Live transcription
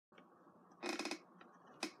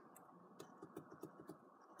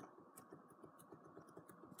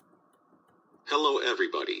Hello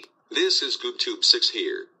everybody, this is GoodTube6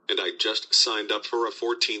 here, and I just signed up for a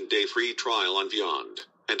 14-day free trial on Vyond,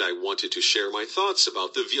 and I wanted to share my thoughts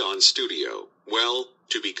about the Vyond Studio. Well,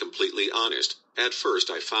 to be completely honest, at first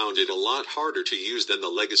I found it a lot harder to use than the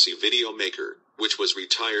legacy video maker, which was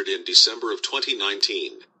retired in December of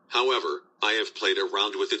 2019. However, I have played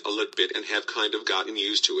around with it a little bit and have kind of gotten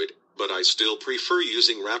used to it, but I still prefer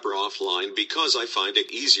using Wrapper offline because I find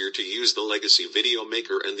it easier to use the legacy video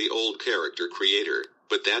maker and the old character creator.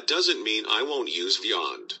 But that doesn't mean I won't use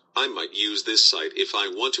Vyond. I might use this site if I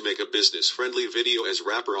want to make a business-friendly video, as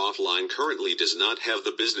Wrapper offline currently does not have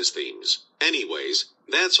the business themes. Anyways,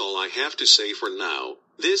 that's all I have to say for now.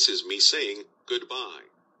 This is me saying goodbye.